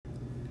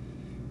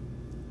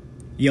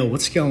Yo,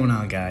 what's going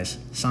on, guys?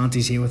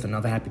 Santi's here with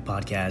another happy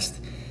podcast.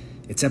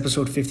 It's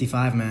episode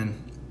 55,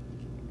 man.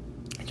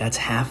 That's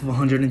half of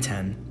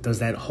 110. Does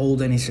that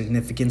hold any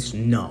significance?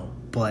 No.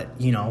 But,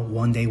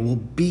 one day we'll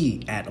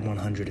be at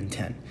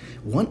 110.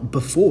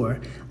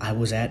 Before, I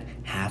was at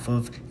half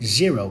of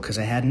 0 because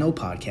I had no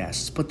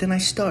podcasts. But then I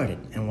started.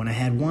 And when I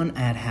had 1, I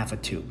had half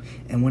of 2.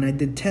 And when I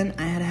did 10,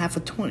 I had half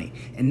of 20.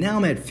 And now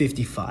I'm at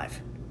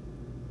 55.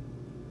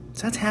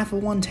 So that's half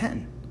of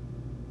 110.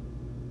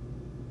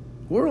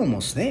 We're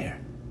almost there.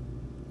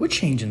 We're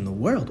changing the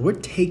world. We're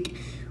taking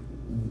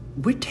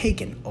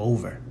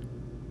over,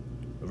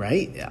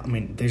 right? I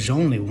mean, there's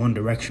only one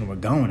direction we're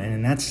going in,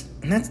 and that's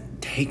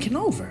taking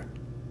over.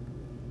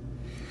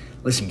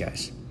 Listen,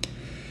 guys.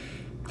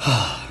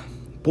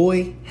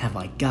 Boy, have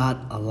I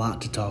got a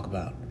lot to talk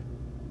about.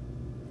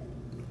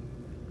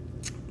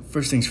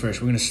 First things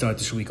first, we're going to start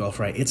this week off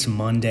right. It's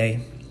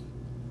Monday.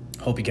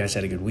 Hope you guys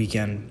had a good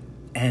weekend.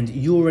 And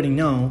you already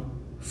know,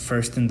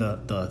 first in the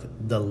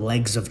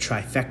legs of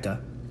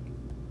trifecta,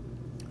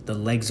 the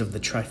legs of the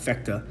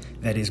trifecta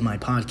that is my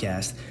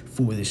podcast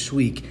for this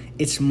week.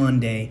 It's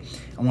Monday.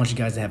 I want you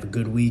guys to have a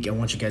good week. I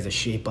want you guys to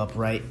shape up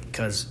right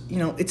because,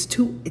 it's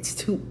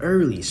too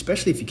early,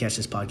 especially if you catch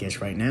this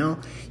podcast right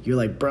now. You're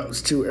like, bro,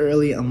 it's too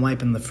early. I'm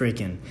wiping the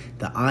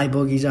eye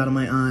boogies out of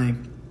my eye.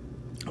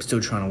 I'm still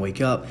trying to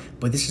wake up,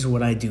 but this is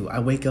what I do. I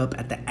wake up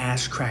at the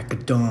ass crack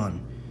of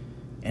dawn.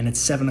 And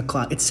it's 7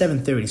 o'clock. It's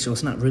 7:30, so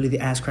it's not really the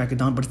ass crack of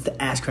dawn, but it's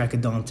the ass crack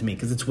of dawn to me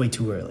because it's way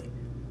too early.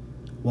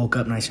 Woke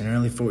up nice and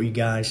early for you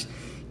guys.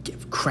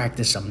 Cracked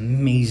this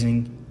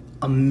amazing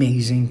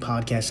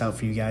podcast out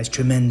for you guys.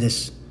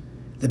 Tremendous.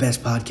 The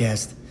best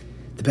podcast.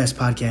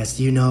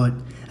 You know it.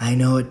 I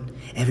know it.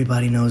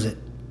 Everybody knows it.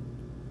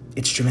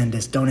 It's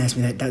tremendous. Don't ask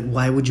me that.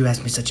 Why would you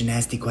ask me such a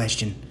nasty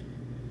question?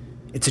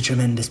 It's a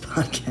tremendous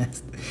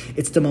podcast.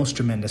 It's the most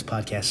tremendous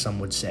podcast, some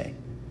would say.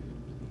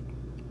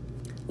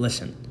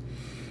 Listen.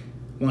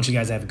 I want you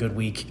guys to have a good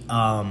week.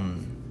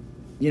 And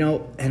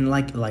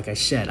like I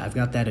said, I've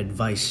got that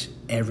advice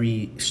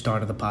every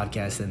start of the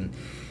podcast, and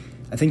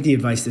I think the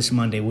advice this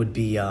Monday would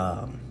be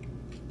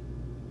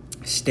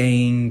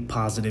staying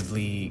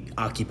positively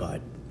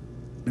occupied.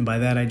 And by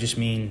that I just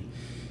mean,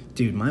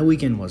 dude, my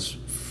weekend was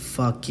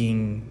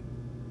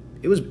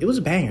it was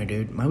a banger,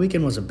 dude. My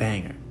weekend was a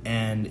banger.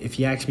 And if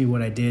you ask me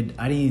what I did,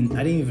 I didn't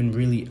even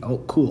really,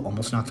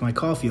 almost knocked my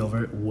coffee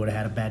over, would have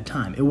had a bad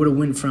time. It would have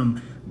went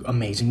from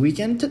amazing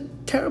weekend to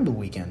terrible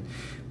weekend.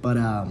 But,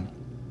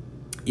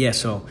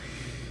 so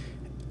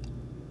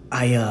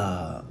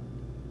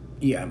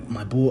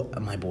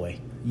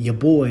your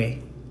boy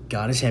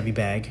got his heavy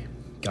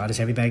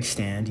bag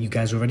stand. You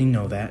guys already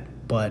know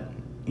that. But,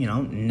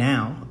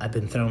 now I've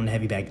been throwing the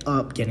heavy bag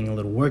up, getting a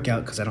little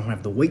workout because I don't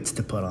have the weights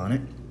to put on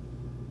it.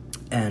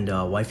 And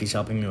wifey's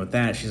helping me with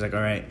that. She's like,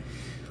 all right,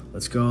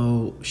 let's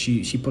go.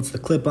 She puts the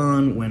clip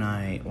on when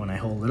I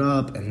hold it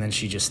up, and then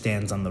she just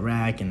stands on the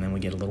rack, and then we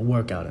get a little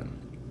workout in.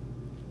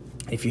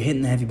 If you're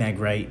hitting the heavy bag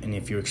right, and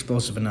if you're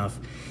explosive enough,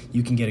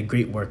 you can get a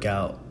great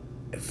workout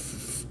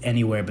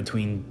anywhere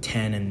between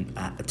 10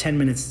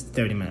 minutes,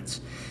 30 minutes.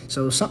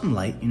 So something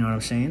light, you know what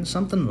I'm saying?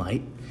 Something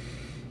light.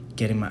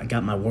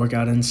 Got my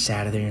workout in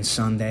Saturday and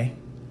Sunday.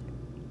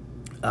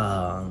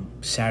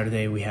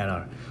 Saturday we had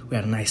a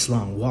nice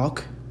long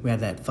walk. We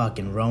had that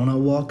fucking Rona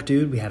walk,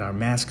 dude. We had our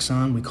masks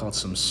on. We caught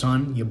some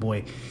sun. Your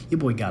boy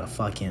got a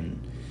fucking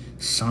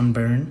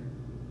sunburn.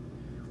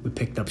 We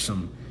picked up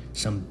some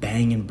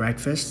banging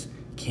breakfast.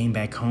 Came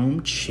back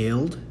home,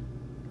 chilled,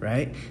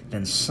 right?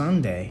 Then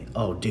Sunday,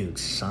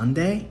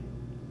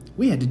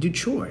 we had to do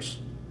chores.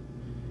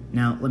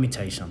 Now, let me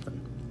tell you something.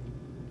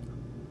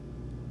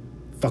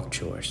 Fuck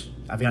chores.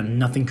 I've got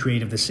nothing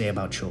creative to say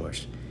about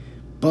chores.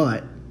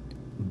 But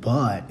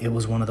it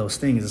was one of those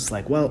things. It's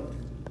like, well,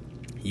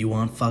 you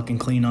want fucking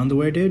clean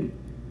underwear, dude?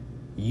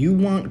 You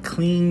want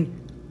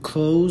clean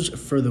clothes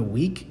for the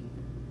week?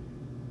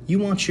 You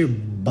want your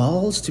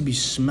balls to be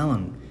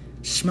smelling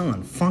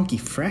funky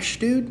fresh,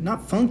 dude?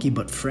 Not funky,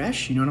 but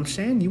fresh, you know what I'm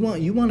saying? You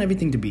want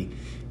everything to be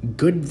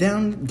good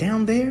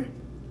down there?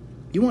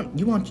 You want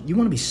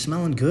to be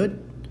smelling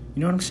good? You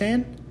know what I'm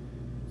saying?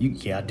 You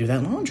gotta do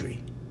that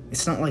laundry.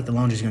 It's not like the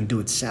laundry's gonna do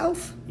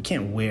itself. You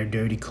can't wear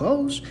dirty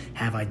clothes.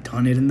 Have I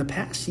done it in the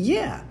past?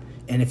 Yeah.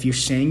 And if you're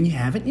saying you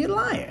haven't, you're a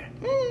liar.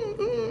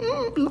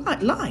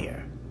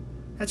 Liar.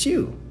 That's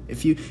you.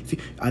 If you,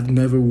 I've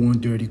never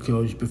worn dirty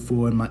clothes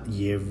before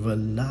you're a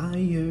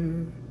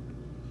liar.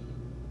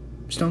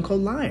 Stone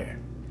cold liar.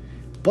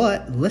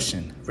 But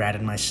listen,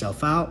 ratted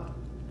myself out.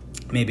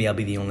 Maybe I'll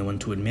be the only one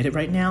to admit it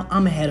right now.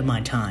 I'm ahead of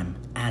my time,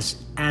 as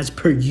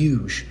per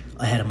usual,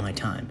 ahead of my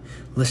time.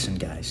 Listen,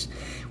 guys.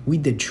 We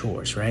did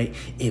chores, right?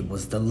 It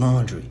was the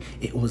laundry.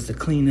 It was the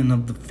cleaning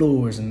of the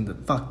floors and the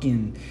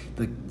fucking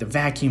the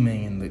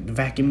vacuuming and the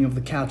vacuuming of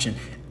the couch and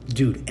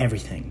dude,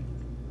 everything.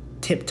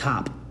 Tip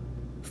top.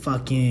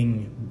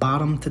 Fucking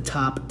bottom to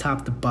top,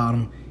 top to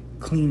bottom,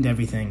 cleaned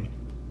everything.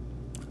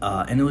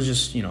 And it was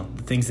just,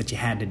 the things that you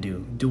had to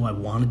do. Do I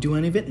want to do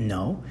any of it?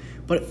 No.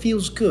 But it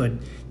feels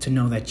good to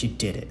know that you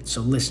did it.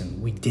 So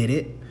listen, we did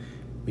it.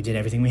 We did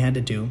everything we had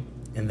to do.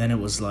 And then it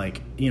was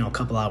like, a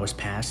couple hours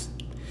passed.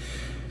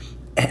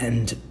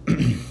 And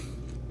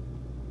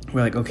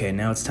we're like, okay,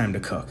 now it's time to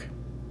cook.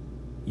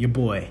 Your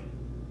boy.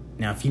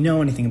 Now, if you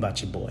know anything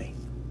about your boy,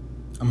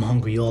 I'm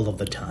hungry all of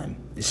the time.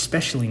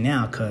 Especially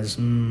now, because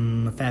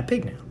I'm a fat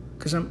pig now.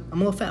 Because I'm a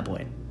little fat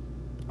boy.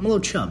 I'm a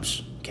little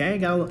chubs, okay? I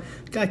got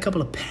a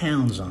couple of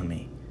pounds on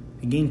me.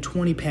 I gained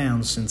 20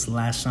 pounds since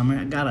last summer.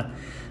 I got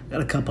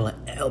a couple of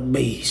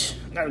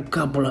LBs. Got a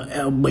couple of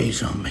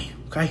LBs on me,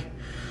 okay?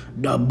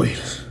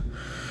 Diabetes.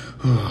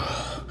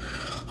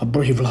 I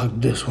breathe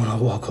like this when I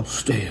walk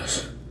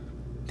upstairs.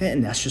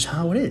 And that's just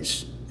how it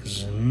is.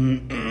 Because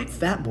I'm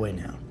fat boy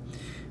now.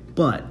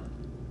 But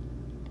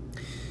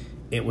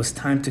it was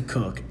time to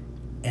cook,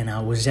 and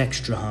I was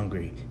extra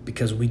hungry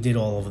because we did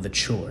all of the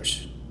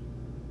chores.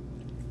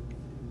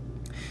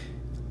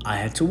 I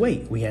had to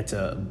wait. We had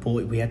to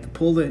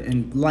pull the,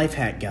 and life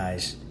hack,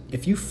 guys.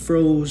 If you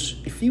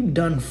froze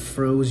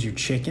your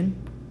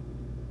chicken,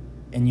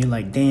 and you're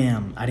like,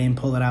 damn, I didn't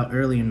pull it out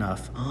early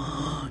enough.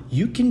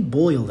 You can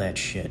boil that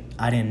shit.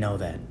 I didn't know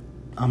that.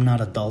 I'm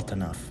not adult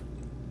enough.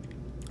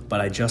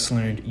 But I just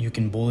learned you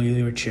can boil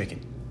your chicken.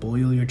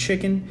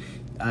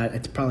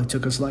 It probably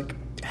took us like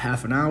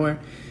half an hour.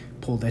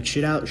 Pulled that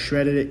shit out,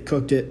 shredded it,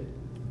 cooked it.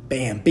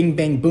 Bam, bing,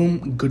 bang,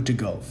 boom, good to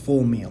go.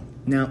 Full meal.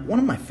 Now, one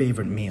of my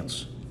favorite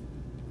meals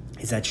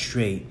is that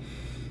straight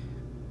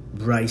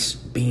rice,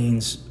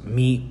 beans,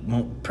 meat,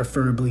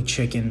 preferably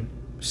chicken,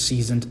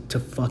 seasoned to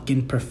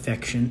fucking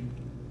perfection,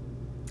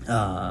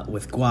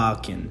 with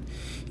guac, and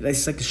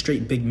it's like a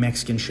straight big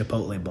Mexican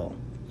Chipotle bowl.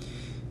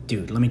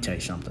 Dude, let me tell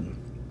you something.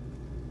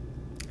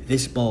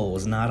 This bowl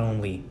was not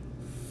only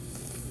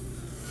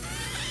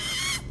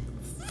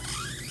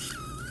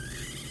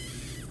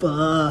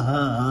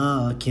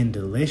fucking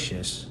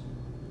delicious,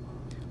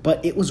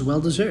 but it was well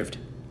deserved,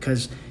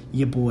 because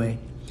your boy,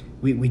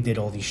 we did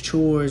all these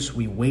chores,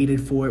 we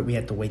waited for it, we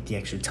had to wait the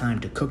extra time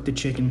to cook the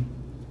chicken.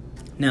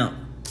 Now,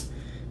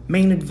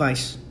 main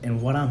advice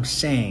and what I'm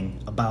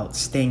saying about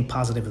staying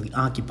positively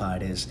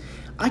occupied is,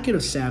 I could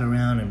have sat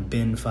around and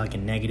been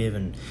fucking negative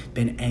and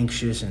been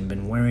anxious and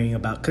been worrying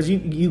about, because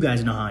you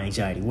guys know how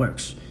anxiety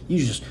works. You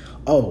just,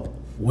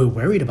 we're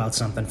worried about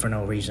something for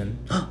no reason.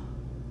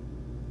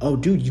 Oh,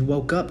 dude, you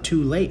woke up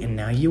too late and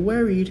now you're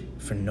worried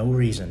for no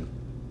reason.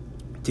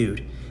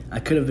 Dude, I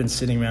could have been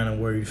sitting around and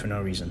worried for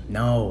no reason.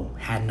 No,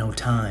 had no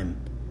time.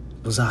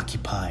 Was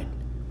occupied.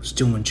 Was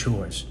doing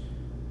chores.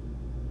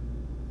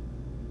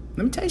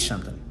 Let me tell you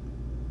something.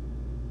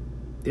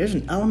 There's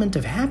an element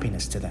of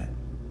happiness to that.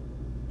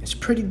 It's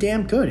pretty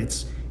damn good.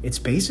 It's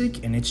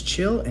basic and it's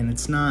chill and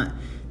it's not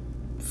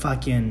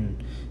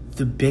fucking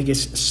the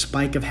biggest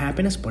spike of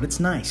happiness, but it's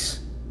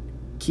nice.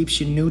 Keeps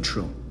you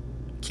neutral.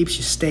 Keeps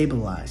you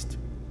stabilized.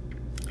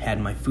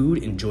 Had my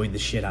food, enjoyed the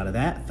shit out of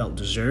that, felt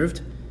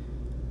deserved.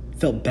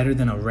 Felt better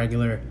than a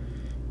regular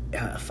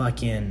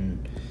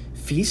fucking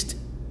feast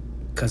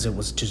because it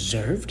was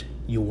deserved.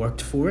 You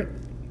worked for it.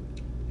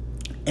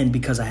 And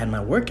because I had my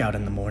workout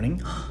in the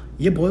morning,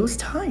 your boy was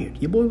tired.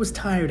 Your boy was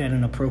tired at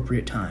an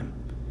appropriate time.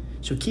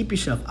 So keep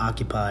yourself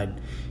occupied.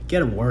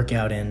 Get a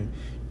workout in.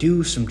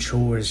 Do some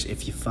chores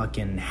if you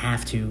fucking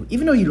have to.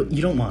 Even though you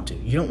don't want to.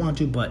 You don't want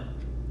to, but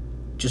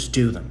just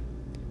do them.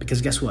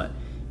 Because guess what?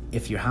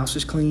 If your house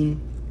is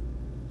clean,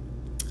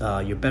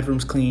 your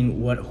bedroom's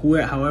clean,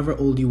 however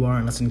old you are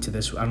and listening to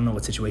this, I don't know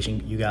what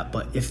situation you got,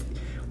 but if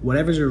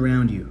whatever's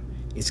around you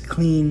is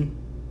clean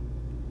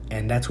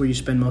and that's where you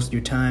spend most of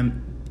your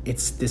time,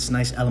 it's this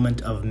nice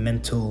element of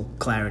mental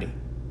clarity.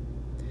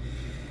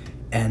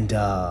 And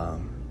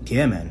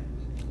yeah, man,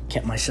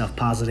 kept myself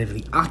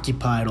positively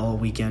occupied all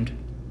weekend,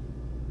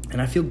 and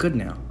I feel good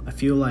now. I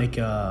feel like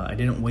I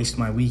didn't waste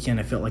my weekend.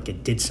 I felt like I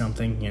did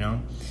something,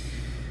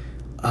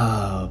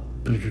 I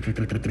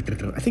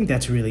think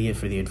that's really it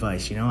for the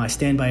advice, I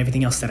stand by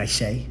everything else that I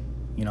say,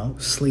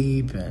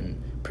 sleep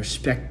and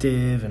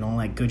perspective and all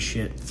that good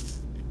shit.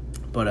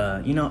 But,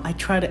 I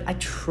try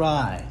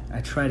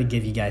to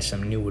give you guys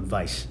some new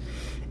advice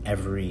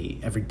every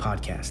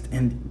podcast.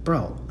 And,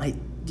 bro,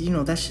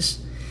 that's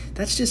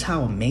just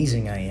how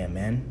amazing I am,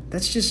 man.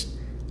 That's just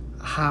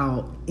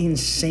how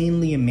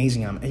insanely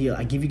amazing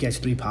I give you guys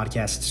 3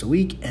 podcasts a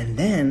week, and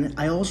then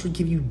I also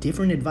give you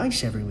different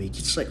advice every week.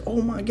 It's like,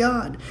 oh my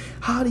God,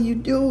 how do you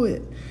do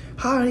it?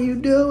 How do you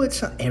do it?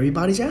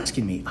 Everybody's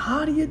asking me,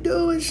 how do you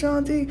do it,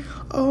 Shanti?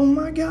 Oh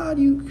my God,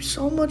 you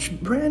so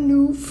much brand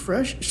new,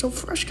 fresh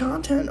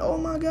content. Oh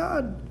my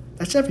God.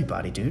 That's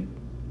everybody, dude.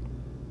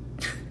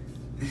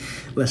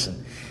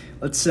 Listen,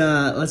 let's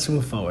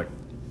move forward.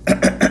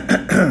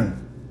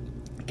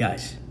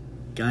 Guys.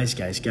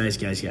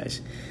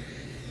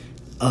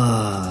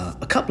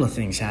 A couple of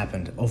things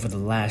happened over the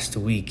last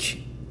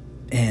week,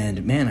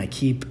 and man, I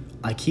keep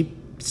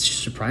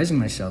surprising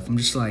myself. I'm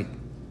just like,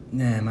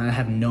 man, I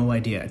have no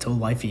idea. I told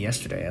Wifey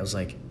yesterday, I was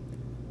like,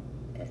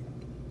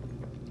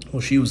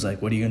 well, she was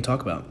like, what are you going to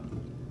talk about?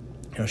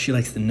 She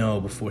likes to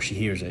know before she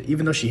hears it.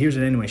 Even though she hears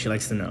it anyway, she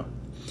likes to know.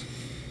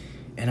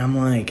 And I'm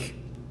like,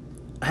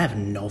 I have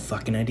no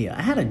fucking idea.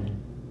 I had a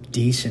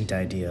decent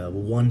idea of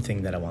one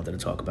thing that I wanted to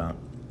talk about.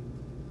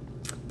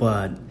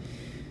 But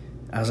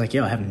I was like,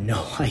 yo, I have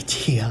no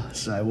idea.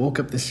 So I woke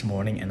up this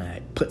morning and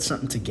I put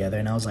something together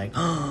and I was like,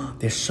 oh,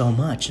 there's so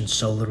much in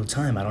so little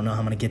time. I don't know how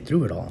I'm going to get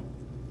through it all.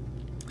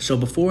 So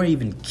before I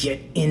even get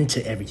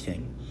into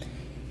everything,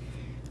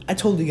 I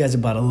told you guys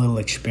about a little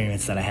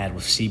experience that I had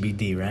with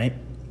CBD, right?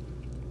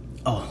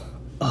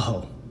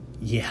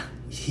 Yeah,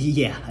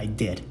 I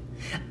did.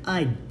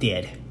 I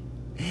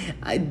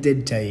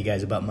did tell you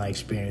guys about my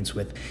experience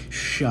with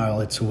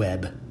Charlotte's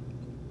Web.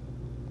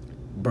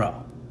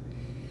 Bro,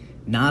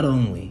 not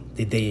only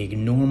did they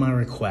ignore my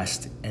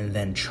request and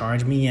then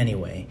charge me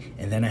anyway,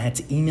 and then I had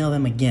to email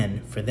them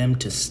again for them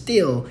to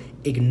still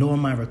ignore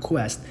my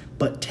request,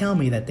 but tell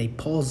me that they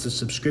paused the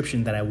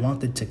subscription that I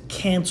wanted to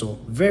cancel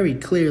very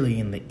clearly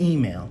in the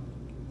email.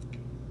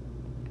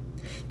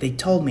 They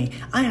told me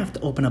I have to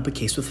open up a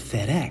case with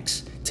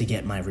FedEx to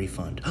get my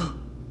refund.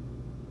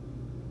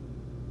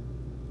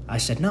 I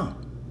said no.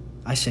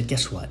 I said,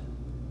 guess what?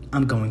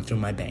 I'm going through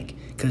my bank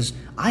because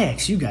I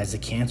asked you guys to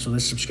cancel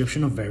this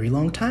subscription a very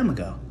long time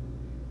ago.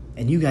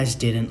 And you guys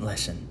didn't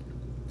listen.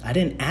 I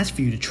didn't ask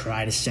for you to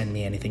try to send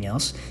me anything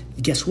else.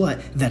 Guess what?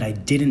 That I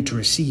didn't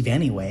receive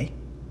anyway.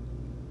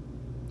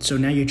 So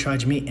now you're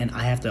charging me and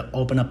I have to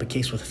open up a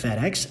case with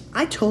FedEx?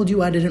 I told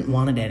you I didn't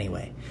want it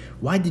anyway.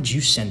 Why did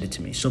you send it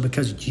to me? So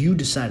because you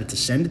decided to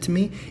send it to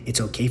me,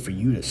 it's okay for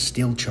you to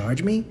still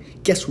charge me?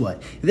 Guess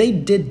what? They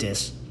did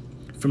this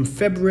from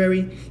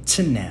February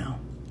to now.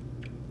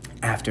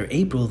 After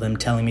April, them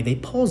telling me they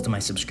paused my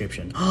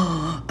subscription.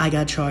 I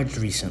got charged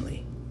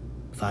recently,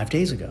 5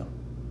 days ago.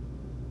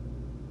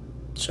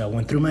 So I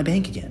went through my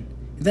bank again.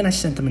 And then I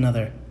sent them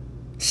another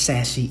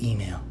sassy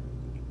email.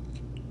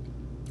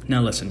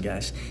 Now listen,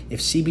 guys, if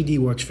CBD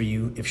works for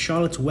you, if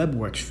Charlotte's Web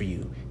works for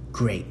you,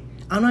 great.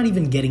 I'm not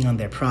even getting on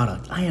their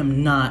product. I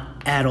am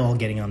not at all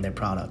getting on their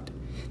product.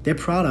 Their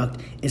product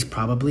is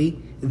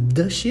probably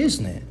the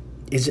shiznit.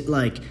 Is it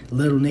like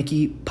Little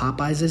Nicky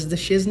Popeyes is the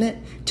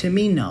shiznit? To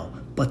me, no.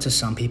 But to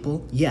some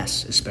people,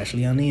 yes,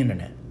 especially on the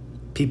internet.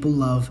 People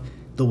love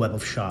the Web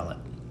of Charlotte.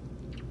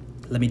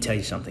 Let me tell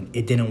you something.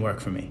 It didn't work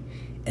for me,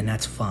 and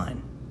that's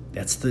fine.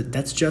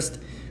 That's just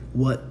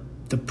what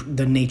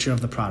the nature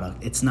of the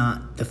product. It's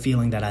not the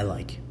feeling that I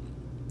like.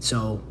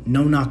 So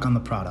no knock on the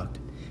product.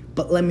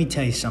 But let me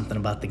tell you something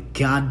about the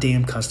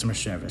goddamn customer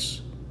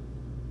service.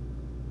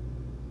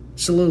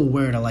 It's a little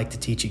word I like to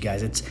teach you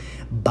guys. It's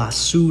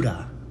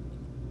basura.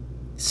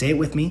 Say it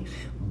with me.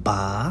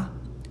 Basura.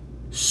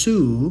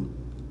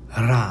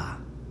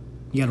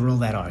 You gotta roll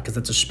that R because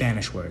that's a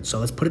Spanish word. So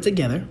let's put it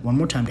together. One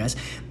more time, guys.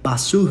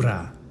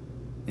 Basura.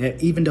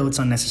 Even though it's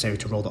unnecessary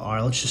to roll the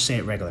R, let's just say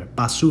it regular.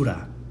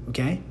 Basura.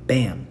 Okay?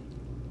 Bam.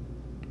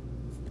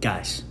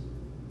 Guys,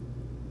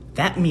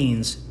 that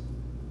means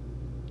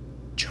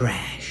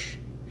trash.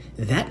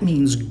 That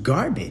means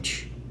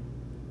garbage.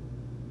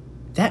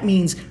 That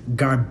means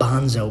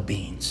garbanzo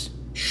beans.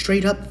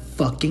 Straight up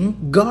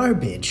fucking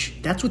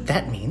garbage. That's what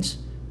that means.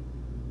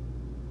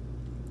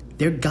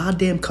 Their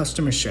goddamn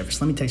customer service.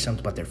 Let me tell you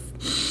something about their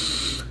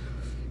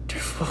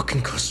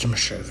fucking customer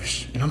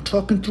service. And I'm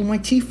talking through my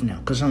teeth now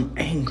because I'm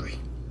angry.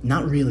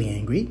 Not really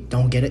angry.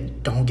 Don't get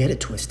it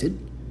twisted.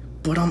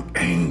 But I'm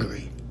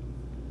angry.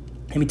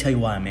 Let me tell you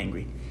why I'm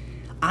angry.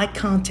 I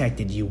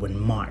contacted you in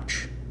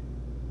March.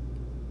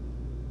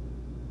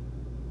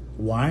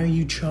 Why are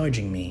you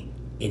charging me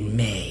in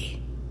May?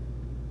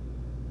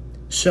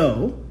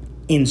 So,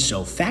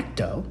 ipso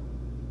facto,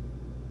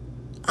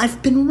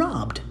 I've been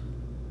robbed.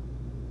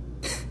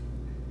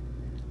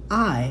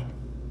 I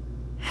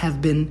have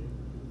been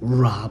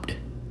robbed.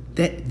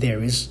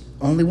 There is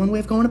only one way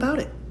of going about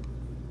it.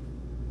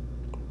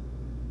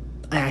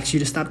 I asked you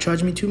to stop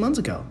charging me 2 months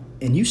ago,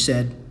 and you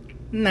said,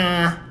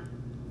 nah,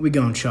 we're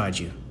gonna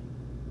charge you.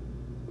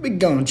 We're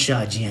gonna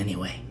charge you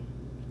anyway.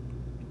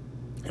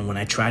 And when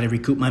I try to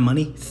recoup my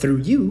money through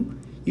you,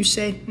 you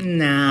say,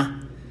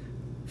 nah,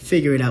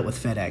 figure it out with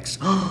FedEx.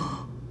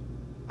 Oh,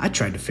 I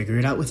tried to figure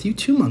it out with you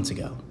 2 months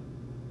ago.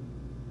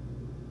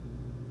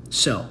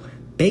 So,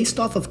 based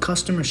off of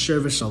customer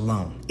service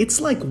alone,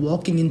 it's like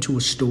walking into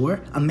a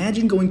store.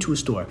 Imagine going to a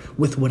store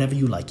with whatever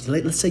you like.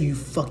 Let's say you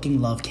fucking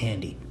love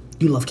candy.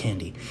 You love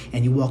candy.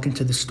 And you walk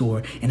into the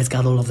store and it's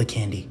got all of the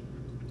candy.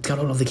 It's got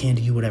all of the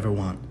candy you would ever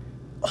want.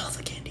 All of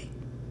the candy.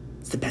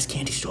 It's the best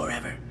candy store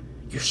ever.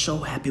 You're so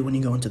happy when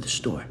you go into the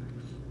store.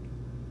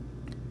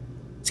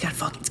 It's got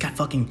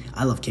fucking,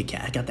 I love Kit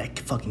Kat. I got that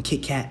fucking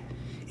Kit Kat.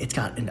 It's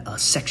got a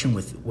section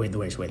with,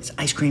 it's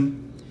ice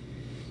cream.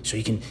 So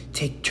you can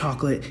take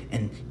chocolate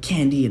and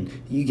candy and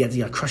you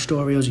got crushed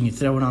Oreos and you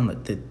throw it on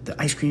the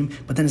ice cream.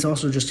 But then it's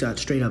also just got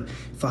straight up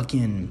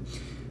fucking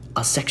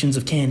sections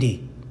of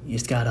candy.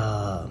 It's got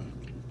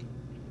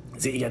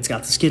it's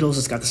got the Skittles,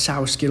 it's got the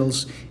sour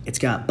Skittles, it's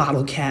got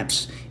bottle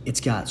caps, it's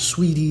got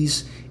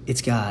Sweeties,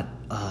 it's got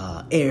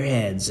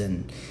Airheads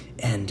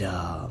and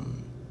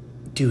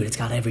dude, it's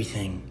got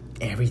everything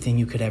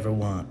you could ever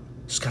want.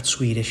 It's got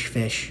Swedish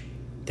fish.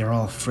 They're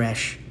all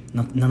fresh.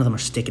 None of them are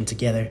sticking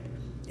together.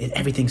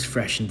 Everything's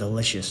fresh and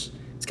delicious.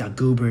 It's got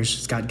Goobers.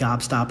 It's got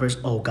Gobstoppers.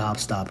 Oh,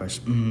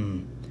 Gobstoppers.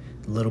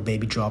 Little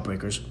baby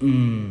Jawbreakers.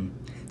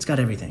 It's got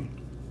everything.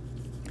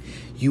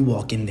 You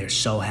walk in there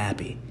so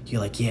happy. You're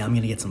like, yeah, I'm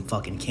going to get some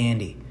fucking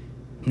candy.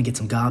 I'm going to get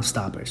some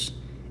gobstoppers.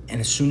 And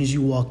as soon as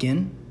you walk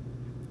in,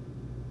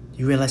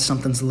 you realize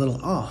something's a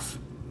little off.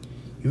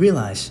 You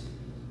realize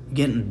you're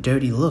getting a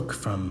dirty look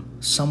from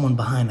someone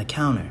behind the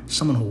counter,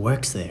 someone who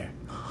works there.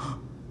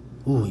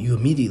 Ooh, you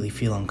immediately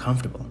feel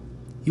uncomfortable.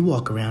 You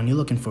walk around, you're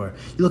looking for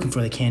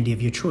the candy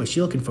of your choice.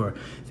 You're looking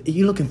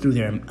through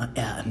their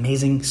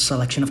amazing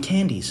selection of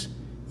candies.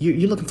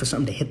 You're looking for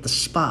something to hit the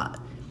spot.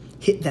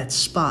 Hit that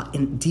spot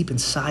deep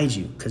inside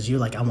you, because you're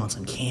like, I want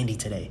some candy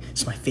today.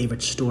 It's my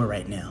favorite store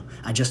right now.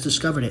 I just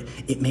discovered it.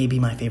 It may be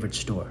my favorite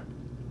store.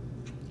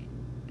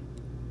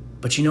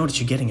 But you notice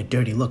you're getting a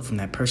dirty look from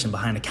that person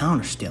behind the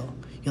counter still.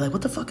 You're like,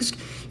 what the fuck is...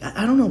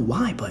 I don't know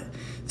why, but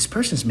this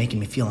person's making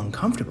me feel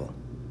uncomfortable.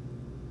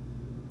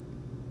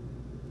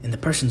 And the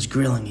person's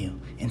grilling you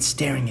and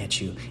staring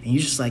at you. And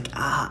you're just like,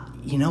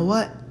 you know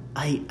what?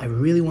 I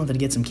really wanted to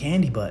get some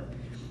candy, but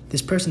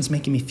this person's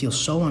making me feel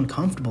so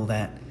uncomfortable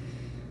that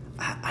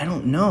I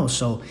don't know.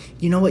 So,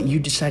 you know what? You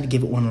decide to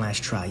give it one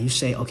last try. You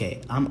say,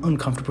 okay, I'm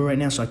uncomfortable right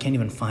now, so I can't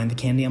even find the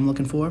candy I'm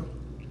looking for.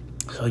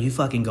 So you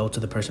fucking go to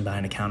the person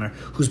behind the counter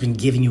who's been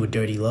giving you a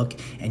dirty look,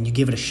 and you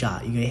give it a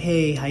shot. You go,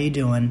 hey, how you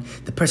doing?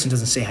 The person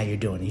doesn't say how you're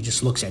doing. He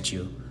just looks at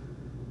you.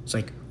 It's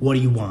like, what do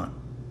you want?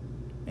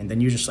 And then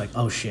you're just like,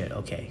 oh shit,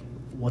 okay.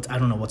 I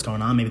don't know what's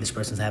going on. Maybe this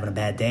person's having a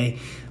bad day.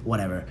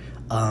 Whatever.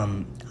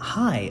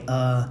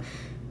 Hi,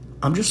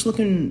 I'm just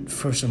looking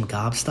for some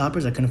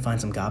gobstoppers. I couldn't find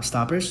some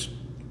gobstoppers.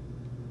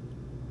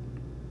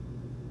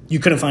 You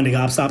couldn't find the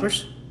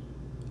gobstoppers?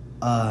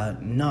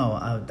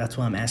 No, that's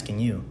why I'm asking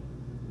you.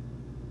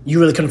 You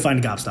really couldn't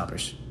find the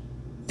gobstoppers.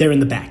 They're in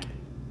the back.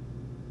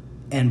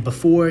 And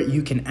before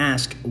you can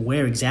ask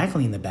where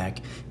exactly in the back,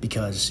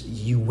 because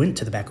you went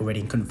to the back already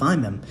and couldn't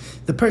find them,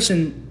 the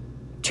person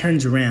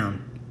turns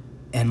around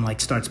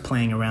and starts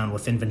playing around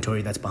with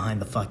inventory that's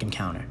behind the fucking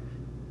counter,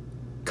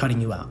 cutting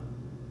you out.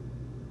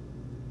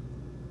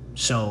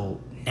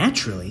 So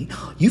naturally,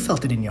 you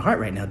felt it in your heart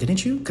right now,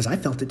 didn't you? Because I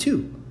felt it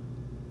too.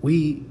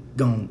 We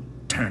gonna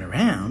turn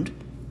around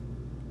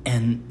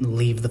and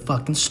leave the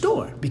fucking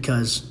store,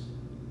 because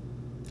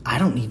I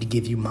don't need to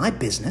give you my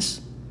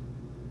business,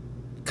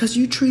 because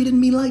you treated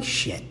me like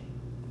shit.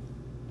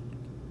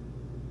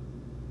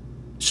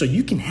 So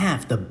you can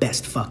have the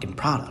best fucking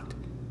product,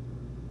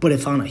 but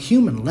if on a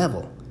human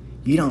level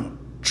you don't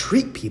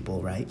treat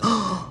people right,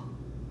 I'll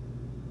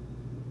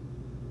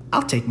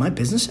take my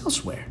business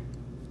elsewhere.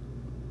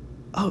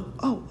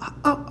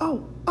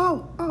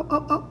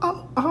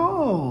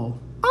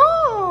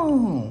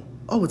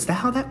 Oh, is that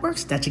how that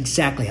works? That's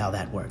exactly how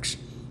that works.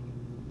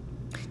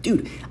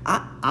 Dude,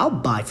 I'll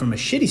buy from a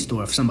shitty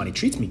store if somebody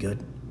treats me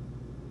good.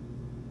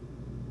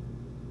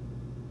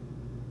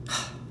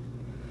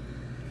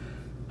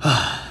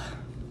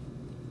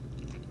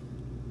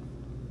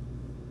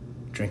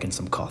 Drinking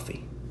some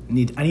coffee. I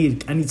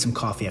need some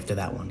coffee after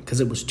that one, because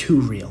it was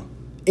too real.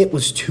 It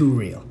was too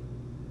real.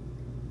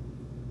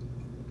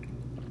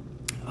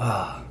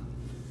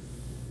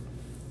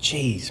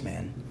 Jeez,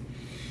 man.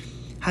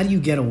 How do you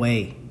get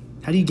away?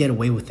 How do you get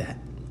away with that?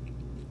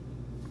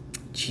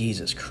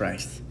 Jesus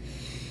Christ.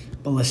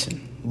 But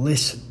listen.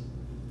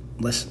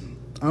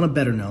 On a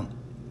better note,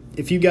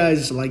 if you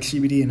guys like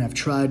CBD and have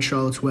tried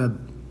Charlotte's Web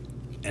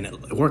and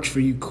it works for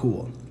you,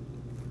 cool.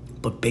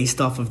 But based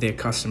off of their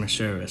customer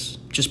service,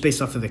 just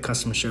based off of their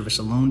customer service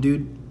alone,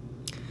 dude,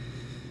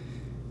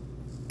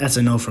 that's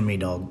a no for me,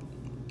 dog.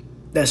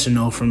 That's a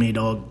no for me,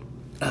 dog.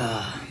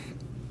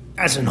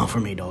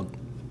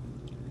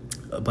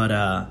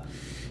 But,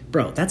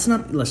 bro, that's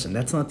not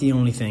the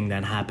only thing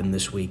that happened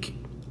this week.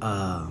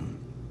 I'm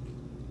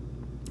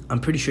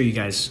pretty sure you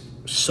guys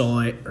saw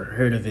it or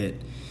heard of it.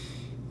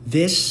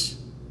 This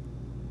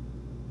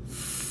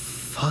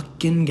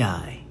fucking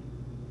guy,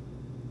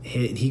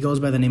 he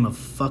goes by the name of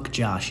Fuck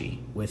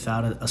Joshi,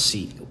 without a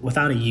C,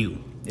 without a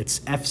U.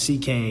 It's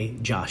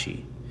FCK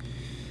Joshi.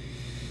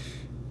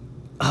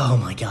 Oh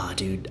my god,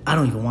 dude. I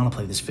don't even want to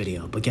play this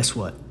video, but guess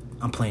what?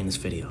 I'm playing this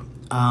video.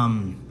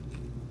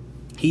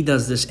 He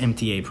does this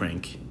MTA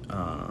prank,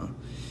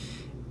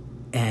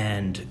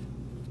 and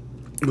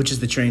which is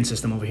the train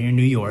system over here in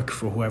New York,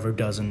 for whoever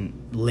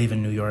doesn't live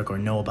in New York or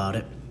know about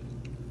it.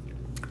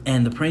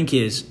 And the prank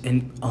is,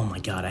 and oh my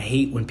god, I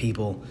hate when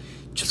people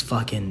just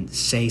fucking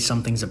say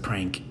something's a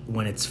prank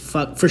when it's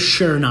for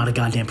sure not a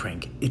goddamn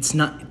prank. It's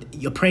not.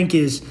 A prank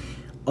is,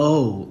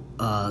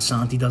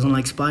 Santi doesn't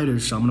like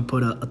spiders, so I'm gonna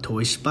put a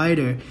toy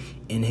spider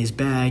in his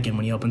bag, and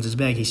when he opens his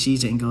bag, he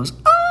sees it and goes,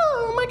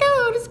 oh my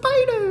god, a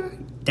spider.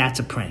 That's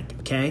a prank,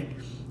 okay?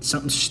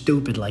 Something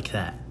stupid like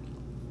that.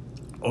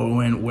 Or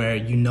where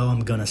you know I'm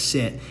gonna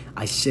sit,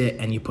 I sit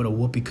and you put a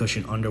whoopee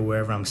cushion under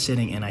wherever I'm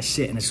sitting, and I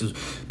sit and it says,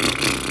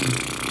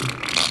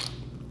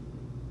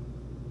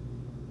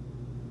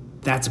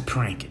 that's a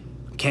prank,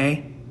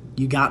 okay?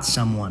 You got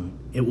someone.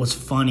 It was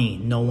funny.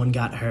 No one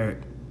got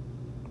hurt.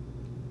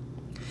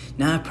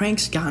 Now, have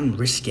pranks gotten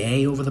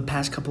risque over the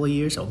past couple of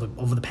years,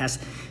 over the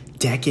past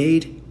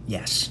decade?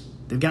 Yes.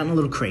 They've gotten a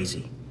little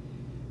crazy.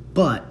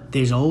 But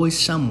there's always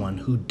someone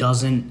who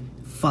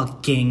doesn't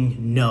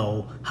fucking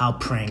know how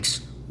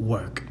pranks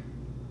work.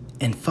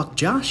 And fuck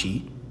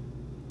Joshy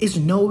is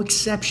no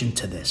exception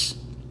to this.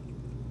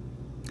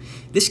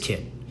 This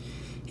kid,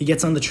 he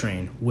gets on the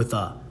train with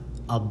a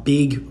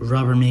big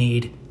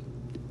Rubbermaid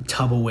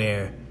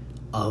Tupperware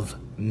of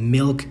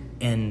milk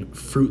and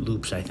Fruit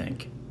Loops, I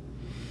think.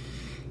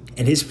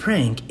 And his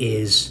prank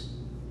is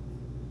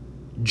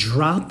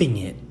dropping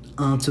it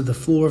onto the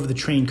floor of the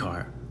train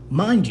car.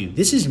 Mind you,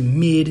 this is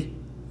mid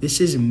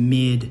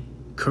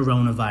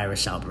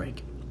coronavirus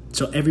outbreak.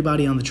 So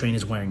everybody on the train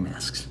is wearing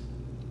masks.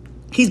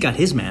 He's got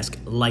his mask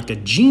like a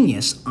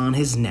genius on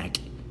his neck.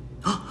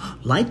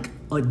 Like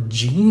a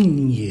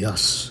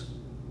genius.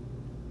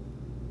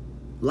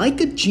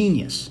 Like a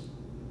genius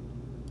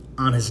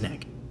on his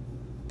neck.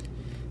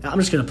 I'm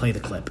just going to play the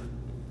clip.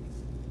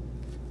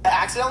 I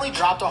accidentally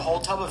dropped a whole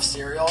tub of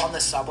cereal on the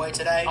subway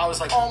today. I was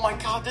like, oh my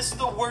god, this is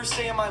the worst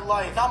day of my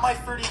life. Not my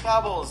Fruity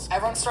Pebbles.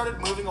 Everyone started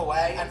moving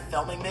away and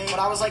filming me. But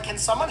I was like, can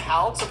someone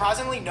help?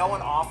 Surprisingly, no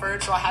one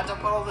offered. So I had to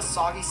put all the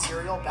soggy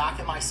cereal back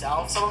in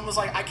myself. Someone was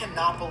like, I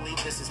cannot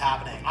believe this is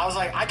happening. I was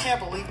like, I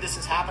can't believe this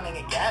is happening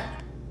again.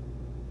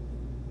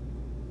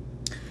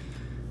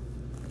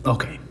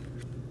 Okay.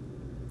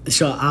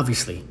 So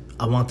obviously,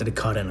 I wanted to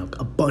cut in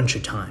a bunch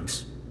of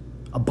times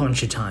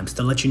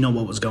to let you know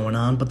what was going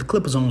on, but the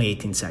clip was only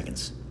 18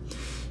 seconds.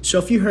 So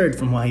if you heard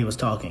from while he was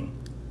talking,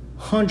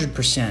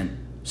 100%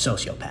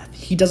 sociopath.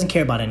 He doesn't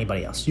care about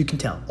anybody else. You can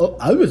tell. Oh,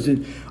 I was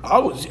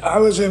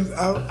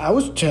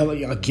telling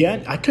you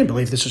again. I couldn't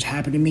believe this was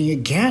happening to me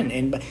again.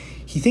 And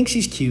he thinks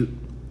he's cute.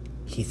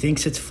 He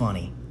thinks it's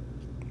funny.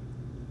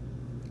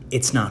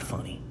 It's not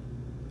funny.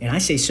 And I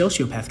say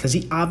sociopath because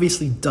he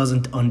obviously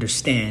doesn't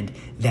understand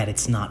that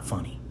it's not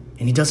funny.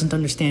 And he doesn't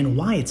understand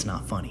why it's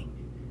not funny.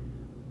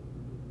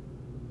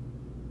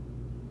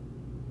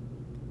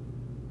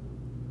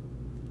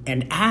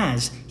 And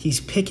as he's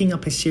picking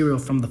up his cereal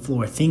from the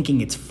floor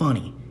thinking it's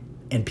funny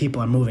and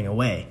people are moving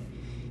away.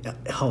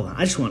 Hold on,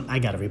 I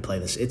gotta replay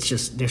this. It's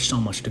just, there's so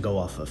much to go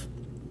off of.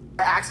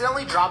 I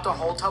accidentally dropped a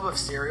whole tub of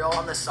cereal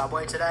on the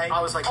subway today.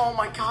 I was like, oh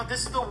my god,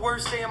 this is the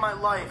worst day of my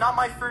life. Not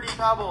my Fruity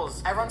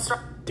Pebbles. Everyone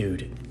started...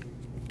 Dude,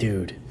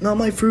 not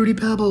my Fruity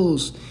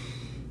Pebbles.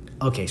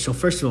 Okay, so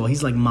first of all,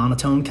 he's like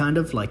monotone kind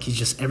of, like he's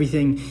just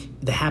everything,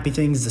 the happy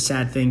things, the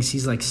sad things,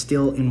 he's like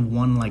still in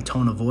one like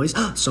tone of voice,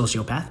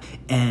 sociopath,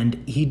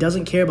 and he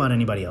doesn't care about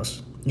anybody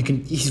else.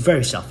 He's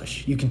very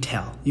selfish. You can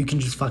tell. You can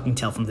just fucking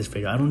tell from this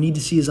video. I don't need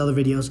to see his other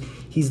videos.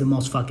 He's the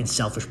most fucking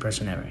selfish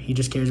person ever. He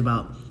just cares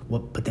about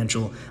what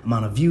potential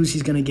amount of views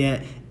he's gonna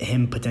get,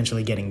 him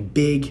potentially getting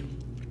big.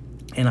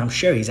 And I'm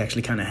sure he's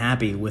actually kind of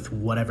happy with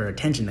whatever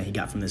attention that he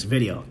got from this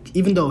video,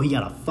 even though he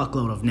got a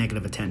fuckload of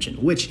negative attention,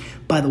 which,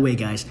 by the way,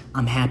 guys,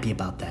 I'm happy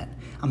about that.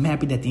 I'm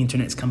happy that the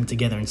internet's coming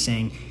together and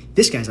saying,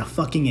 this guy's a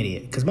fucking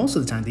idiot. Because most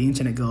of the time, the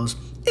internet goes,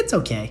 it's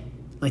okay.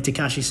 Like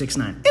Tekashi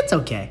 6ix9ine, it's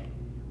okay.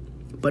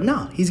 But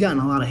no, he's gotten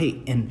a lot of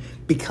hate. And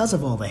because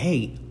of all the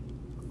hate,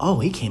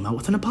 he came out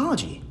with an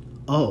apology.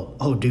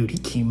 Oh, dude, he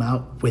came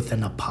out with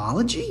an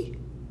apology?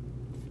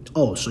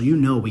 Oh, so you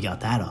know we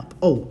got that up.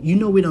 Oh, you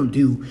know we don't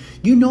do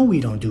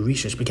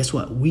research, but guess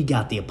what? We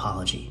got the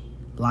apology,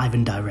 live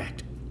and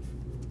direct.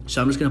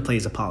 So I'm just going to play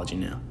his apology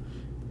now.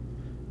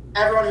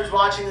 Everyone who's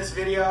watching this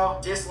video,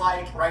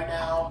 dislike right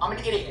now. I'm an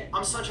idiot.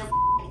 I'm such a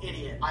f***ing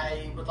idiot.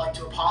 I would like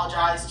to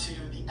apologize to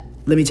the...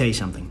 Let me tell you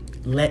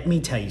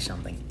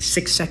something.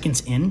 6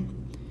 seconds in,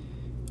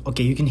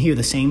 okay, you can hear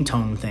the same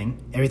tone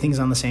thing. Everything's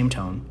on the same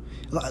tone.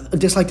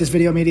 Dislike this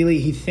video immediately.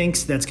 He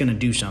thinks that's going to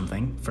do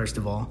something, first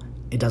of all.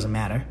 It doesn't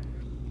matter.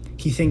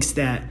 He thinks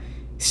that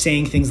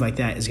saying things like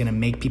that is going to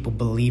make people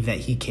believe that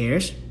he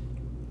cares.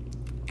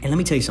 And let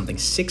me tell you something.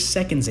 6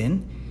 seconds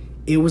in,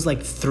 it was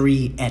like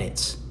 3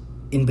 edits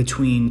in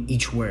between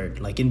each word.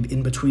 Like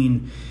in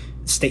between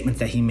statements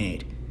that he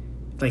made.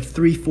 Like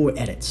 3-4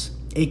 edits.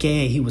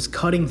 AKA, he was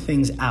cutting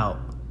things out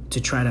to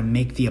try to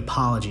make the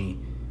apology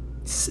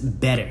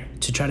better.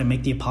 To try to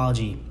make the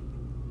apology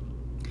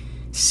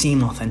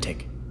seem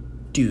authentic.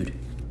 Dude,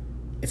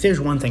 if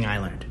there's one thing I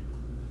learned,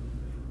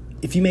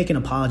 if you make an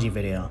apology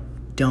video,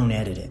 don't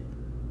edit it.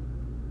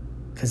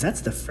 Because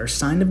that's the first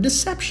sign of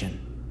deception.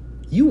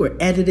 You were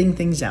editing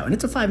things out. And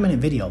it's a 5-minute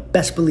video.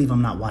 Best believe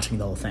I'm not watching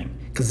the whole thing.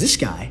 Because this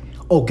guy...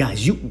 Oh,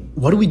 guys,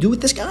 what do we do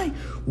with this guy?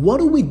 What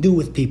do we do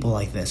with people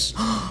like this?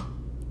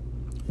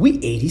 We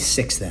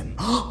 86 them.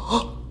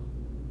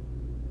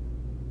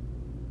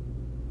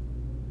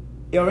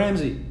 Yo,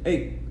 Ramsey.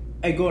 Hey,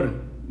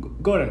 Gordon.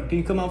 Gordon, can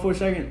you come out for a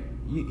second?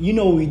 You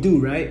know what we do,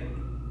 right?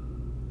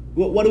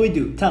 What do we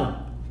do? Tell him.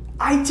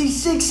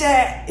 IT6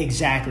 at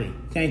exactly.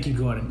 Thank you,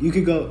 Gordon. You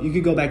could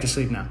go back to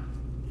sleep now.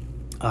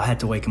 I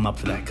had to wake him up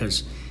for that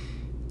because,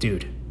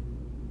 dude,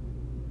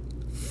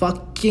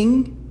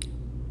 fucking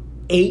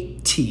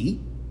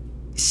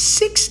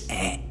 86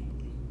 at.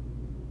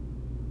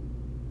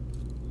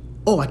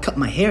 Oh, I cut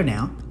my hair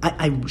now.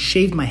 I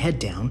shaved my head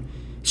down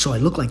so I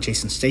look like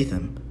Jason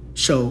Statham.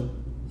 So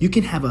you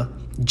can have a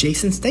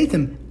Jason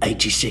Statham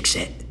 86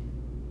 at.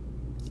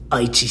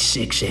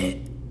 86 at.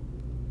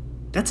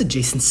 That's a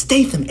Jason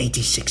Statham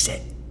 86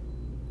 hit.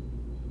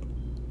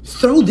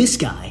 Throw this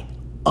guy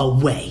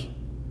away.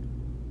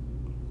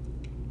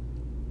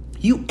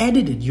 You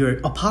edited your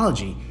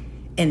apology,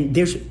 and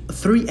there's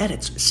 3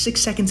 edits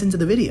 6 seconds into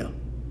the video.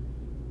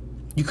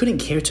 You couldn't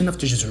care enough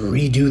to just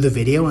redo the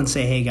video and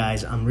say, hey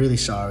guys, I'm really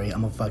sorry.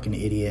 I'm a fucking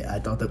idiot. I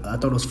thought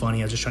it was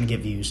funny. I was just trying to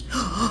get views.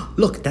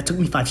 Look, that took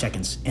me 5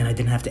 seconds, and I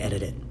didn't have to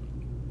edit it.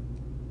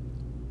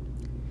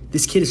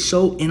 This kid is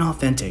so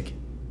inauthentic.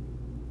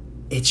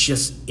 It's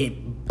just,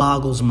 it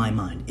boggles my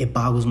mind. It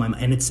boggles my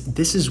mind. And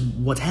this is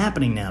what's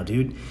happening now,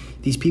 dude.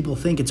 These people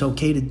think it's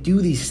okay to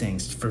do these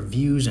things for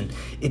views, and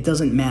it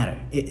doesn't matter.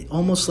 It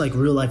almost like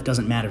real life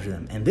doesn't matter to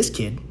them. And this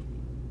kid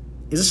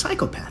is a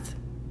psychopath,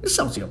 a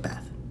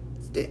sociopath.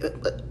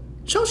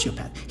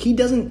 Sociopath. He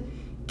doesn't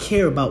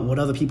care about what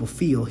other people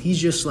feel.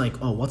 He's just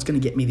like, oh, what's going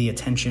to get me the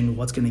attention?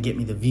 What's going to get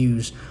me the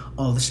views?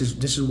 Oh, this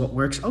is what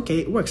works. Okay,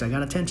 it works. I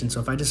got attention.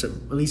 So if I just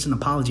release an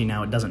apology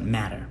now, it doesn't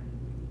matter.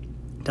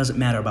 It doesn't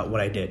matter about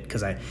what I did,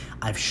 because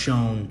I've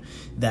shown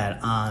that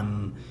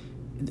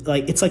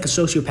it's like a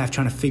sociopath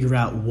trying to figure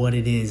out what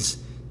it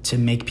is to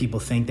make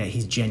people think that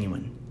he's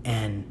genuine,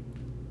 and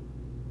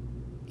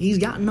he's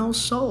got no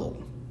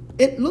soul.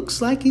 It looks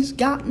like he's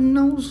got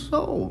no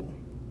soul.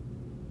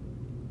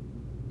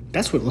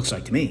 That's what it looks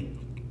like to me.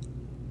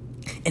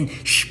 And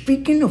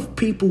speaking of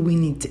people we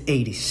need to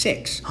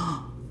 86,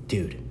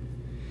 dude,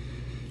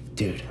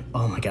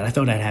 oh my God, I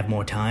thought I'd have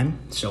more time,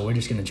 so we're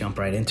just gonna jump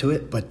right into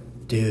it, but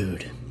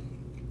dude.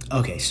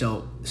 Okay,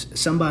 so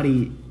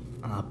somebody,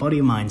 a buddy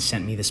of mine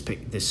sent to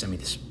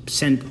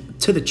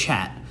the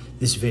chat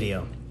this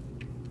video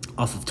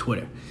off of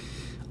Twitter.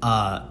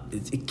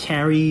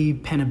 Carrie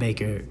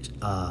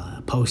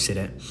Pennebaker posted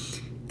it,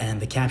 and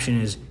the caption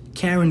is,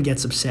 Karen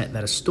gets upset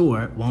that a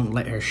store won't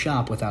let her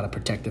shop without a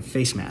protective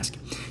face mask.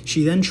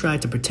 She then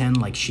tried to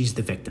pretend like she's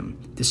the victim,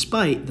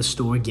 despite the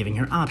store giving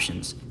her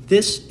options.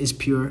 This is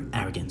pure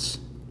arrogance.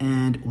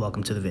 And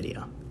welcome to the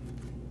video.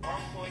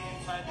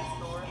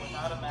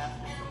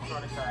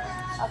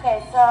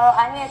 Okay, so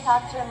I need to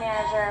talk to a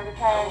manager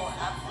because... Oh,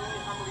 absolutely.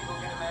 How about we go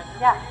get a manager?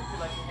 Yeah. Would you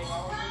like to hang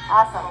out with me?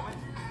 Awesome.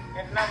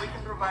 If not, we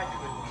can provide you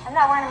with one. I'm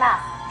not wearing a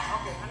mask.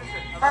 Okay, understood.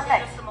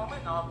 Perfect. Just a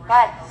moment. Go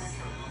ahead.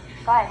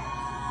 Go ahead.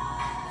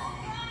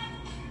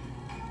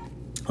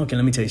 Okay,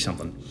 let me tell you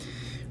something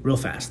real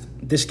fast.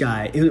 This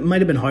guy, it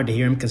might have been hard to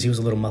hear him because he was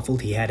a little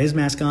muffled. He had his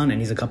mask on, and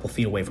he's a couple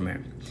feet away from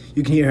her.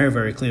 You can hear her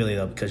very clearly,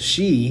 though, because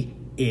she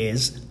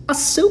is a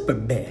super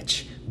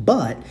bitch.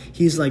 But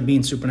he's like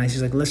being super nice.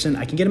 He's like, listen,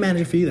 I can get a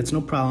manager for you. That's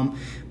no problem.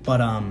 But,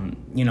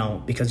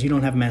 because you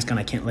don't have a mask on,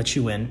 I can't let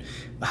you in.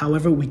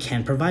 However, we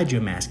can provide you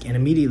a mask. And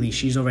immediately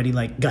she's already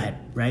like, go ahead,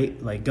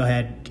 right? Like, go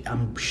ahead.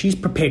 She's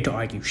prepared to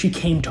argue. She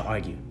came to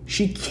argue.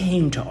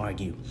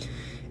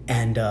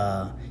 And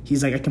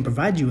he's like, I can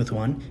provide you with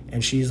one.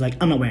 And she's like,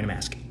 I'm not wearing a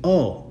mask.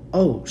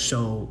 Oh,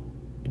 so,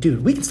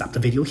 dude, we can stop the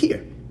video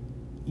here.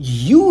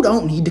 You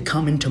don't need to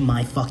come into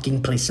my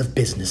fucking place of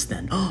business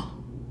then.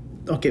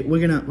 Okay, we're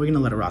gonna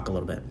let it rock a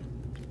little bit.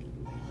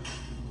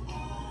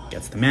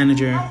 Gets the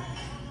manager.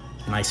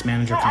 Nice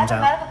manager comes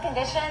out. I have a medical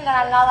condition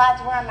that I'm not allowed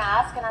to wear a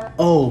mask, and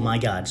Oh my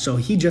God! So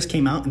he just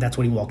came out, and that's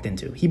what he walked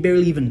into. He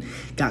barely even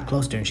got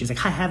close to her, and she's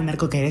like, "I have a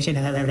medical condition."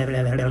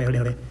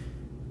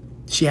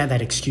 She had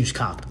that excuse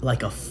cocked,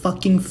 like a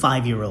fucking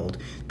 5-year-old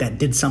that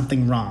did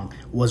something wrong,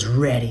 was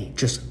ready,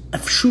 just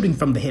shooting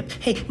from the hip.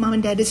 Hey, mom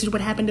and dad, this is what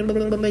happened.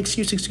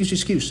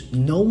 Excuse.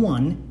 No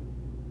one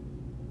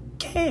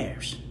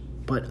cares.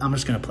 But I'm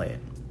just gonna play it.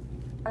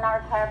 I'm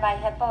not required by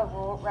HIPAA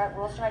rules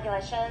and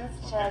regulations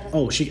to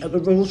Oh,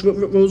 rules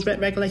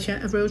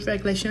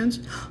regulations.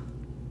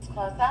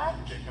 disclose that.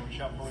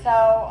 So,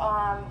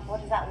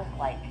 what does that look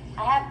like?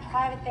 I have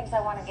private things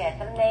I want to get,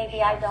 but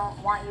maybe I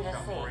don't want you to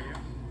see.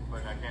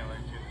 But I can't let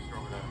you in the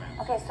store without a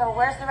mask. Okay, so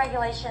where's the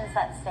regulations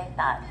that state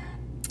that?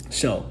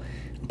 So,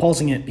 I'm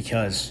pausing it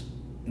because,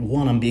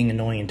 1, I'm being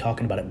annoying and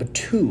talking about it, but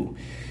 2,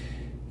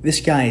 this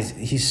guy,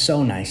 he's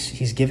so nice.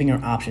 He's giving her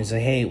options.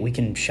 Like, hey, we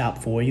can shop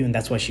for you. And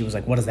that's why she was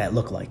like, what does that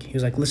look like? He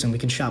was like, listen, we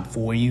can shop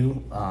for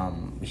you.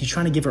 He's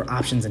trying to give her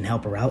options and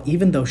help her out,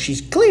 even though she's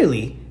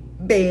clearly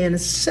being a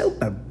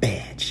super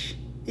bitch.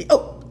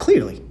 Oh,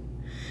 clearly.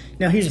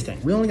 Now, here's the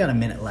thing. We only got a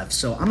minute left,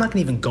 so I'm not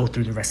going to even go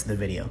through the rest of the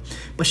video.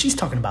 But she's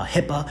talking about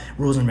HIPAA,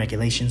 rules and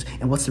regulations,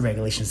 and what's the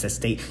regulations that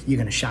state you're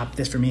going to shop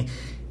this for me.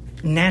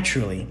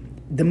 Naturally,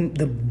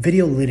 the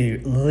video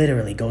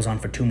literally goes on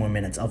for 2 more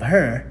minutes of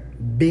her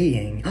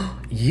being,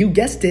 you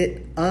guessed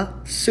it, a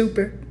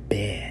super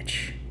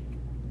bitch.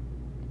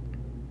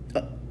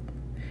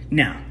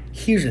 Now,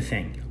 here's the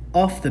thing.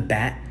 Off the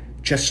bat,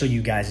 just so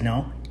you guys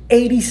know,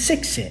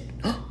 86 it.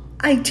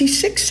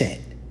 IT6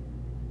 it.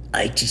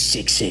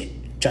 IT6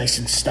 it.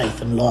 Jason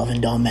Statham, live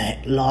and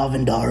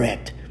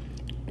direct.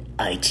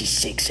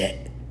 86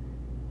 it.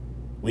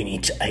 We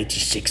need to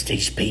 86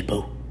 these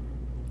people.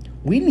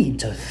 We need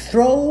to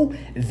throw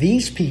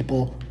these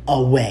people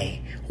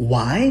away.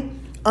 Why?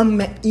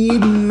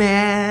 Imagination.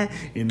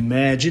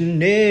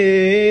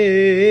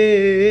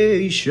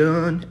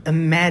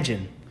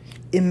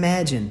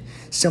 Imagine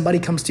somebody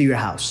comes to your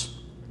house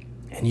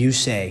and you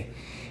say,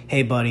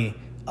 hey, buddy,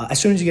 as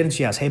soon as you get into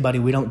your house, hey, buddy,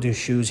 we don't do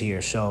shoes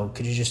here, so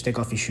could you just take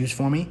off your shoes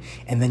for me?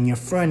 And then your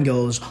friend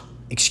goes,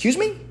 excuse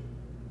me?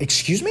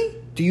 Excuse me?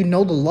 Do you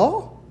know the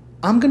law?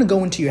 I'm going to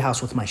go into your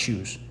house with my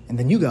shoes. And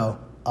then you go,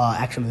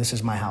 actually, this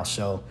is my house,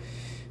 so,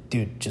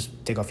 dude,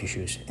 just take off your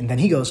shoes. And then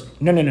he goes,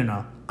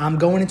 no. I'm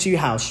going into your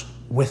house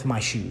with my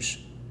shoes.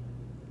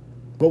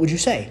 What would you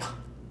say?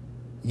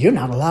 You're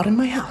not allowed in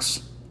my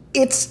house.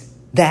 It's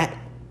that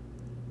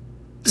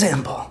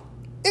simple.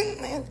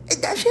 It's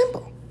that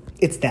simple.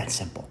 It's that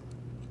simple.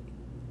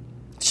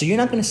 So you're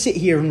not going to sit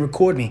here and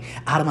record me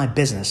out of my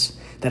business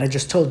that I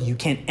just told you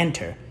can't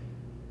enter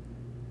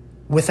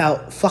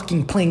without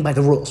fucking playing by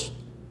the rules.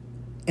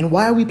 And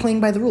why are we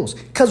playing by the rules?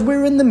 Because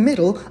we're in the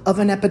middle of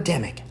an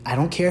epidemic. I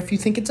don't care if you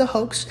think it's a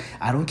hoax.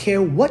 I don't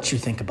care what you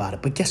think about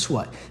it. But guess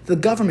what? The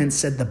government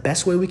said the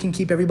best way we can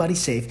keep everybody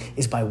safe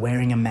is by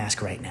wearing a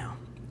mask right now.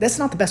 That's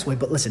not the best way,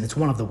 but listen, it's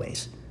one of the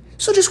ways.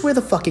 So just wear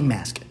the fucking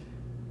mask.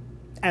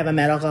 I have a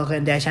medical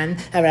condition.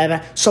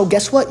 So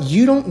guess what?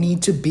 You don't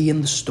need to be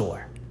in the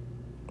store.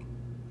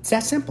 It's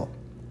that simple.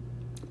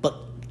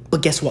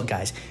 But guess what,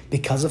 guys?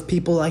 Because of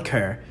people like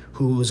her,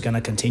 who's going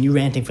to continue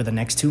ranting for the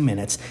next 2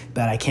 minutes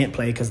that I can't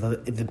play because the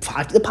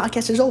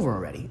podcast is over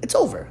already. It's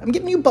over. I'm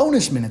giving you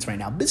bonus minutes right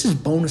now. This is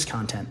bonus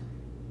content.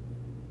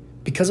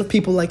 Because of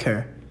people like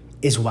her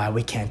is why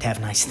we can't have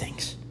nice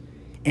things.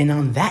 And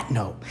on that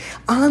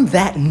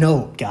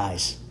note,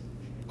 guys,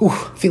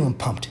 feeling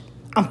pumped.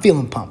 I'm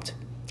feeling pumped.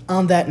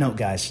 On that note,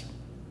 guys,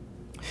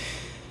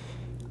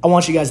 I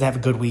want you guys to have a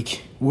good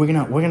week. We're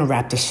gonna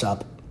wrap this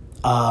up.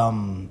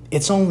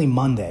 It's only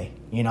Monday,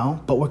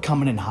 but we're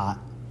coming in hot.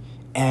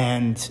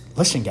 And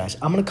listen, guys,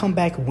 I'm going to come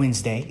back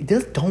Wednesday.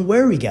 Don't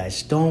worry,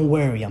 guys. Don't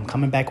worry. I'm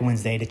coming back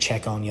Wednesday to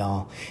check on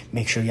y'all.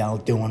 Make sure y'all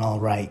doing all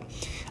right.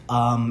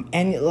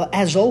 And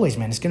as always,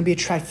 man, it's going to be a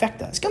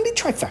trifecta. It's going to be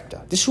a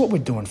trifecta. This is what we're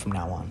doing from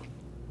now on.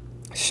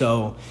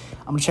 So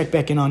I'm going to check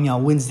back in on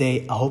y'all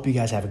Wednesday. I hope you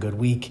guys have a good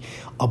week.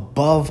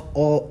 Above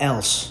all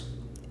else,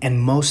 and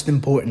most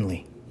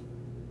importantly,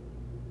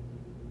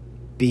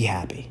 be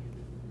happy.